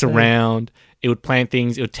move plants around. It would plant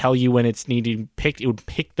things. It would tell you when it's needed picked. It would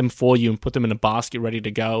pick them for you and put them in a basket ready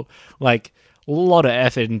to go. Like, a lot of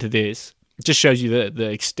effort into this. It just shows you the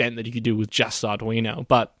extent that you could do with just Arduino.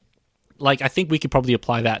 But, like, I think we could probably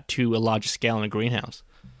apply that to a larger scale in a greenhouse.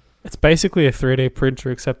 It's basically a 3D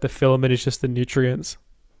printer, except the filament is just the nutrients.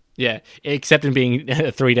 Yeah, except in being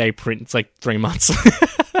a 3D print, it's like 3 months.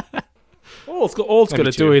 All it's got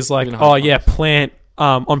to do is like, plant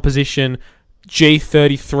on position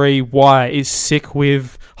G33Y is sick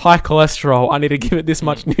with high cholesterol. I need to give it this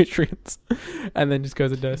much nutrients, and then just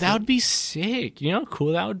goes and does. That would be sick. You know how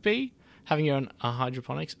cool that would be? Having your own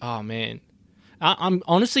hydroponics. Oh man, I'm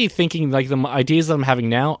honestly thinking like the ideas that I'm having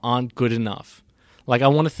now aren't good enough. Like, I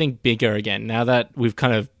want to think bigger again now that we've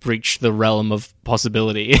kind of breached the realm of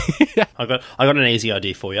possibility. I got an easy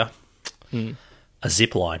idea for you. A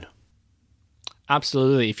zip line.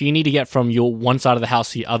 Absolutely. If you need to get from your one side of the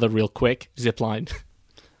house to the other real quick, zip line.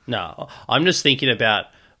 No, I'm just thinking about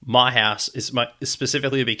my house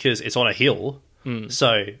specifically because it's on a hill.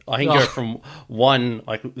 So I can go from one,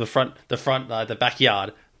 like the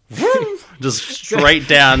backyard, just straight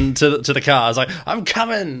down to the car. It's like, I'm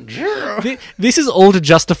coming. This is all to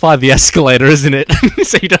justify the escalator, isn't it?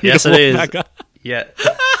 So you don't need to walk back up. Yeah.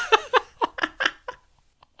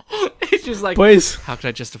 It's just like, boys, how can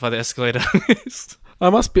I justify the escalator? I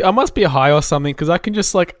must be high or something, because I can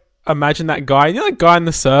just like imagine that guy. You know, that guy in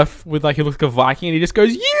the surf with like, he looks like a Viking, and he just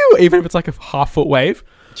goes, "You," even if it's like a half-foot wave.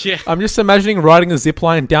 Yeah. I'm just imagining riding a zip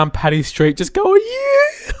line down Paddy Street, just going, "You,"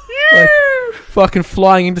 like, fucking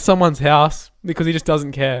flying into someone's house because he just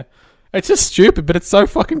doesn't care. It's just stupid, but it's so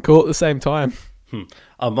fucking cool at the same time.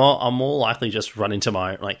 I'm more likely just run into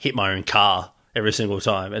hit my own car every single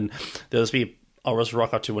time, and I'll just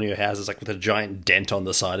rock up to one of your houses like with a giant dent on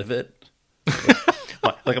the side of it.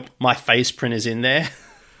 My face print is in there.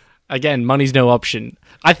 Again, money's no option.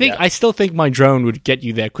 I still think my drone would get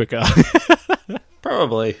you there quicker.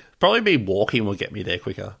 Probably me walking will get me there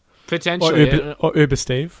quicker. Potentially. Or Uber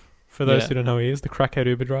Steve, for those who don't know who he is, the crackhead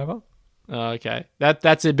Uber driver. Okay,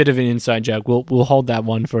 that's a bit of an inside joke. We'll hold that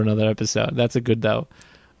one for another episode. That's a good though.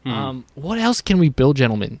 What else can we build,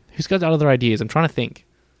 gentlemen? Who's got other ideas? I'm trying to think.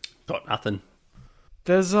 Got nothing.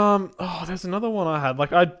 There's another one I had.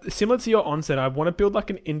 Like, similar to your onset, I want to build like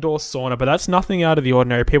an indoor sauna, but that's nothing out of the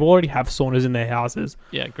ordinary. People already have saunas in their houses.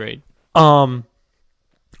 Yeah, agreed.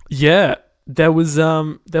 Yeah, there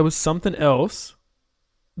was something else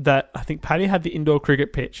that I think Paddy had, the indoor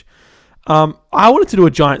cricket pitch. I wanted to do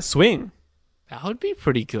a giant swing. That would be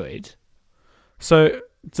pretty good. So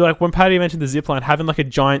like when Paddy mentioned the zip line, having like a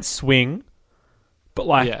giant swing, but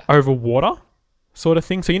like over water, sort of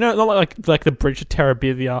thing. So, you know, not like the Bridge of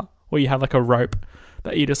Terabithia, where you have like a rope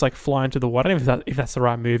that you just like fly into the water. I don't know if that's the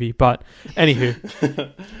right movie, but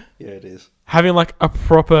anywho. Yeah, it is. Having like a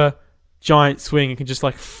proper giant swing, it can just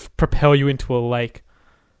like propel you into a lake.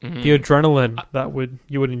 The adrenaline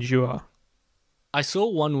you would endure. I saw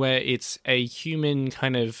one where it's a human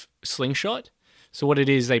kind of slingshot. So what it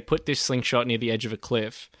is, they put this slingshot near the edge of a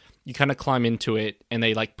cliff. You kind of climb into it, and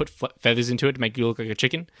they like put feathers into it to make you look like a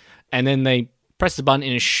chicken. And then they press the button,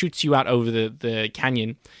 and it shoots you out over the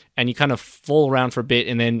canyon, and you kind of fall around for a bit,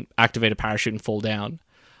 and then activate a parachute and fall down.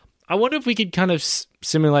 I wonder if we could kind of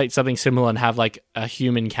simulate something similar and have like a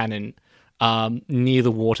human cannon near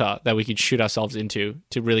the water that we could shoot ourselves into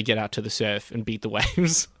to really get out to the surf and beat the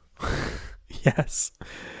waves. Yes.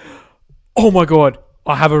 Oh my god,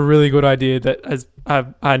 I have a really good idea that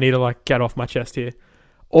I need to like get off my chest here.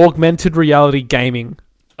 Augmented reality gaming.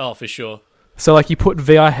 Oh, for sure. So like you put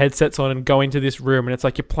VR headsets on and go into this room, and it's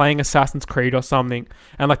like you're playing Assassin's Creed or something,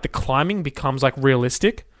 and like the climbing becomes like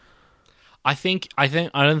realistic. I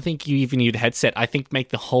don't think you even need a headset. I think make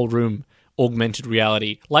the whole room augmented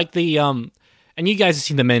reality. Like the and you guys have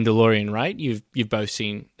seen The Mandalorian, right? You've both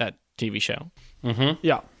seen that TV show. Mm-hmm.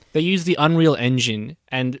 Yeah. They use the Unreal Engine,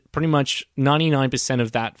 and pretty much 99%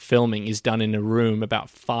 of that filming is done in a room about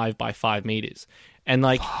 5 by 5 meters. And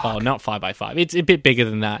like, not 5 by 5. It's a bit bigger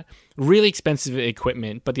than that. Really expensive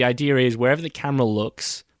equipment, but the idea is wherever the camera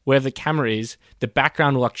looks, wherever the camera is, the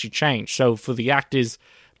background will actually change. So for the actors,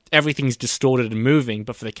 everything's distorted and moving,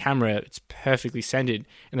 but for the camera, it's perfectly centered.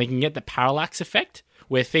 And they can get the parallax effect,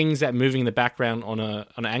 where things that are moving in the background on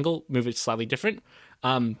an angle move it slightly different.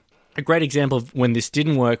 A great example of when this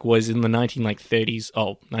didn't work was in the 1970s,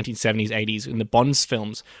 80s, in the Bonds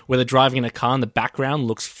films, where they're driving in a car and the background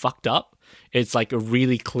looks fucked up. It's like a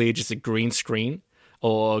really clear, just a green screen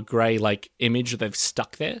or a grey like image that they've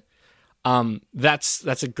stuck there.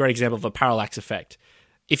 That's a great example of a parallax effect.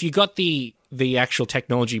 If you got the actual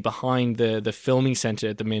technology behind the filming center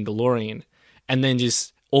at The Mandalorian, and then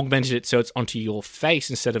just augmented it so it's onto your face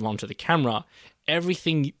instead of onto the camera,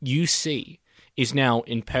 everything you see is now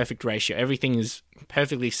in perfect ratio. Everything is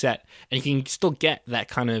perfectly set, and you can still get that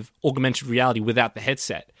kind of augmented reality without the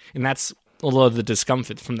headset. And that's a lot of the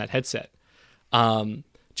discomfort from that headset.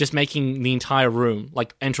 Just making the entire room,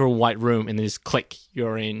 like enter a white room and then just click,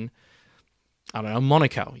 you're in, I don't know,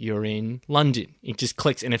 Monaco, you're in London. It just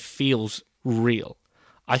clicks and it feels real.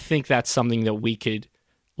 I think that's something that we could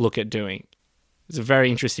look at doing. It's a very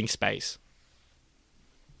interesting space.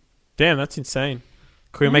 Damn, that's insane.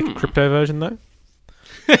 Could we make a crypto version though?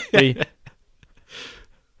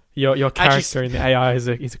 Your character in the AI is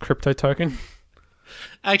a crypto token.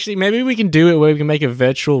 Actually, maybe we can do it where we can make a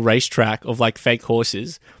virtual racetrack of like fake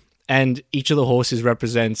horses, and each of the horses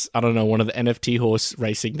represents, I don't know, one of the NFT horse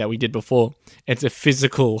racing that we did before. It's a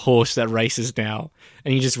physical horse that races now,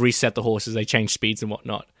 and you just reset the horses, they change speeds and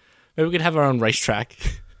whatnot. Maybe we could have our own racetrack.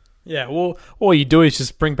 Yeah, well, all you do is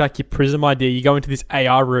just bring back your prism idea. You go into this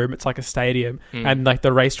AR room, it's like a stadium, and like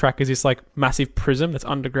the racetrack is this like massive prism that's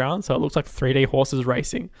underground, so it looks like 3D horses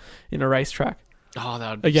racing in a racetrack. Oh,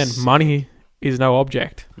 that would be again, money is no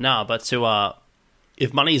object. No, but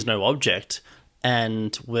if money is no object,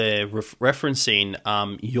 and we're referencing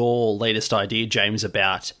your latest idea, James,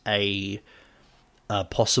 about a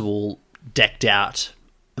possible decked out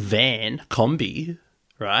van combi,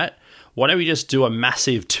 right? Why don't we just do a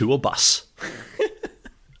massive tour bus?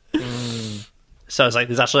 So it's like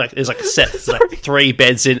there's like a set. There's like three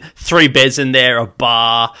beds in there, a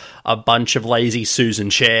bar, a bunch of lazy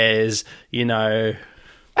Susan chairs, you know.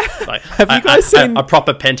 Like, have you guys seen a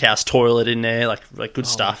proper penthouse toilet in there? Like good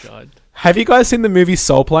stuff. My God. Have you guys seen the movie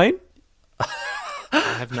Soul Plane? I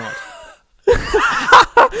have not.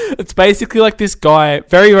 It's basically like this guy,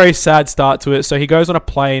 very, very sad start to it. So he goes on a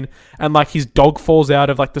plane and like his dog falls out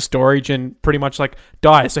of like the storage and pretty much like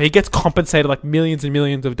dies. So he gets compensated like millions and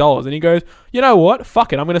millions of dollars. And he goes, you know what?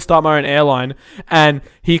 Fuck it. I'm going to start my own airline. And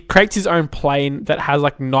he creates his own plane that has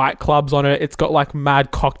like nightclubs on it. It's got like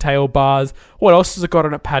mad cocktail bars. What else has it got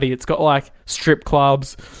on it, Paddy? It's got like strip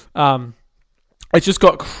clubs. It's just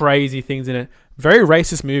got crazy things in it. Very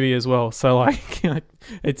racist movie as well. So like,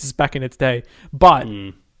 it's just back in its day. But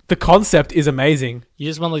the concept is amazing. You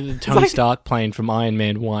just want like the Tony Stark plane from Iron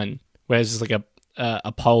Man 1, where it's just like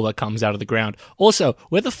a pole that comes out of the ground. Also,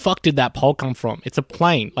 where the fuck did that pole come from? It's a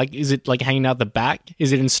plane. Like, is it like hanging out the back?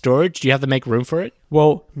 Is it in storage? Do you have to make room for it?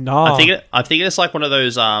 Well, no. I think it's like one of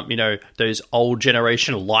those those old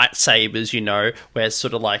generation lightsabers, where it's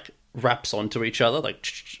sort of like wraps onto each other, like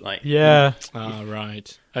yeah. Oh,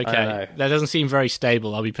 right. Okay, that doesn't seem very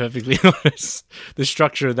stable. I'll be perfectly honest. The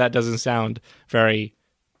structure of that doesn't sound very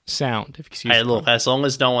sound. If hey, look, as long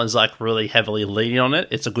as no one's like really heavily leaning on it,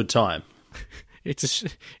 it's a good time. It's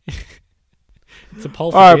a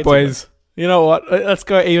pole. All right, boys. You know what? Let's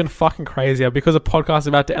go even fucking crazier because the podcast is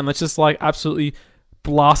about to end. Let's just like absolutely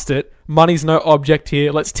blast it. Money's no object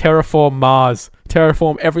here. Let's terraform Mars.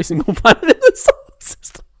 Terraform every single planet in the solar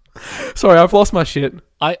system. Sorry, I've lost my shit.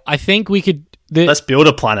 I think we could... Let's build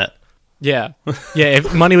a planet. Yeah. Yeah,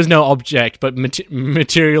 if money was no object, but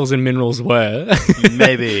materials and minerals were.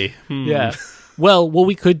 Maybe. Yeah. Well, what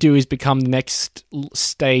we could do is become the next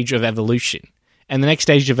stage of evolution. And the next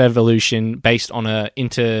stage of evolution, based on a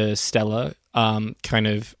interstellar kind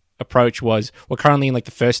of approach, was we're currently in like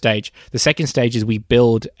the first stage. The second stage is we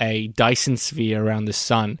build a Dyson sphere around the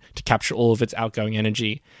sun to capture all of its outgoing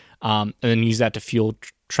energy, and then use that to fuel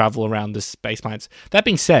travel around the space planets. That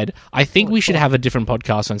being said, I think we should have a different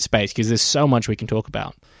podcast on space because there's so much we can talk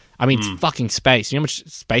about. I mean, it's fucking space. You know how much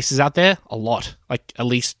space is out there? A lot. Like at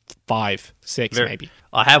least 5, 6 maybe.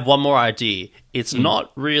 I have one more idea. It's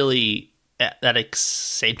not really that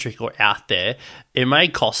eccentric or out there. It may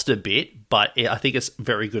cost a bit, but I think it's a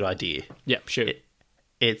very good idea. Yeah, sure.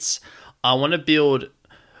 I want to build,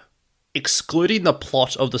 excluding the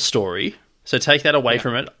plot of the story, so take that away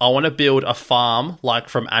from it. I want to build a farm like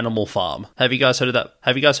from Animal Farm. Have you guys heard of that?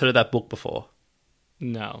 Have you guys heard of that book before?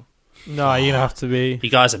 No, you're gonna have to be. You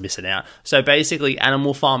guys are missing out. So basically,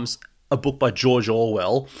 Animal Farm's a book by George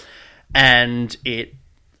Orwell, and it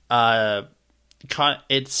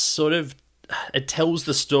tells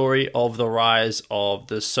the story of the rise of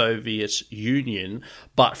the Soviet Union,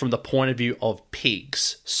 but from the point of view of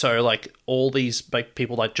pigs. So like all these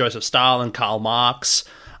people like Joseph Stalin, Karl Marx,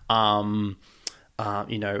 Molotov,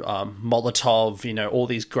 all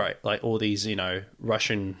these great, like all these,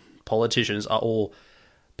 Russian politicians are all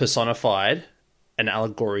personified and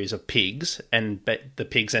allegories of pigs, and the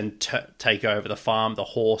pigs then take over the farm. The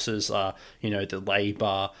horses are, the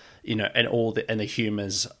labor, and and the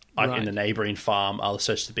humans in the neighboring farm are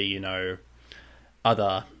supposed to be,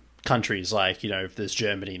 other countries like, if there's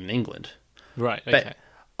Germany and England. Right. Okay. But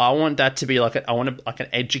I want that to be like an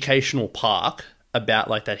educational park about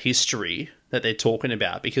like that history that they're talking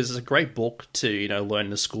about, because it's a great book to, learn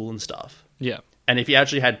in the school and stuff. Yeah. And if you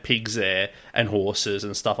actually had pigs there and horses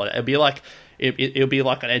and stuff like that, it'd be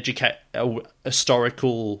like a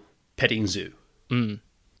historical petting zoo.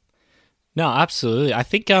 No, absolutely. I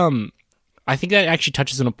think that actually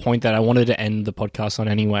touches on a point that I wanted to end the podcast on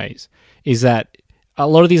anyways, is that a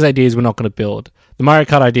lot of these ideas we're not going to build. The Mario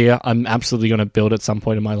Kart idea, I'm absolutely going to build at some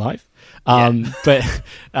point in my life. But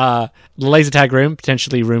the laser tag room,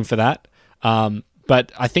 potentially room for that.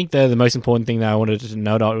 But I think the most important thing that I wanted to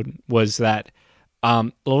note on was that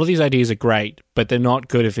a lot of these ideas are great, but they're not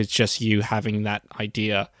good if it's just you having that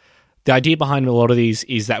idea. The idea behind a lot of these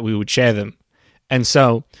is that we would share them. And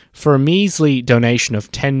so, for a measly donation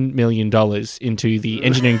of $10 million into the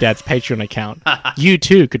Engineering Dads Patreon account, you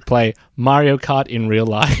too could play Mario Kart in real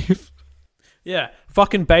life. Yeah.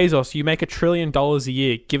 Fucking Bezos, you make $1 trillion a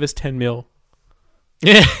year. Give us 10 mil.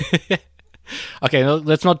 Yeah. Okay,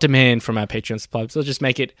 let's not demand from our Patreon subscribers. Let's just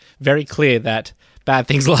make it very clear that bad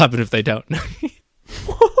things will happen if they don't.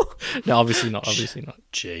 No, obviously not.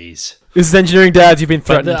 Jeez. This is Engineering Dads. You've been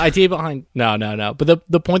threatened. But the idea behind... No. But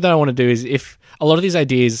the point that I want to do is, if a lot of these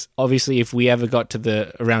ideas, obviously, if we ever got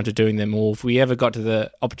around to doing them, or if we ever got to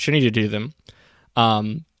the opportunity to do them,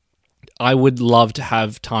 I would love to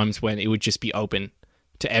have times when it would just be open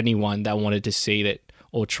to anyone that wanted to see it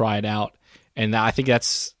or try it out. And I think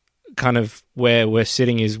that's kind of where we're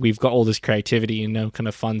sitting, is we've got all this creativity and no kind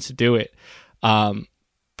of funds to do it.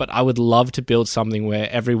 But I would love to build something where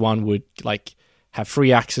everyone would like have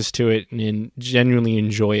free access to it and genuinely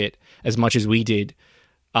enjoy it as much as we did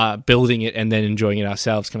building it and then enjoying it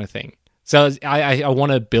ourselves, kind of thing. So I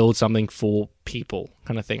want to build something for people,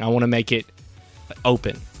 kind of thing. I want to make it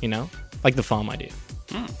open, like the farm idea.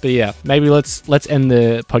 But yeah, maybe let's end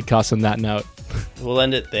the podcast on that note. We'll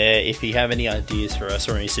end it there. If you have any ideas for us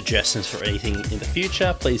or any suggestions for anything in the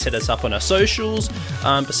future, please hit us up on our socials.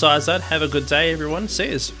 Besides that, have a good day, everyone.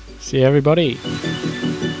 See yous. See you, everybody.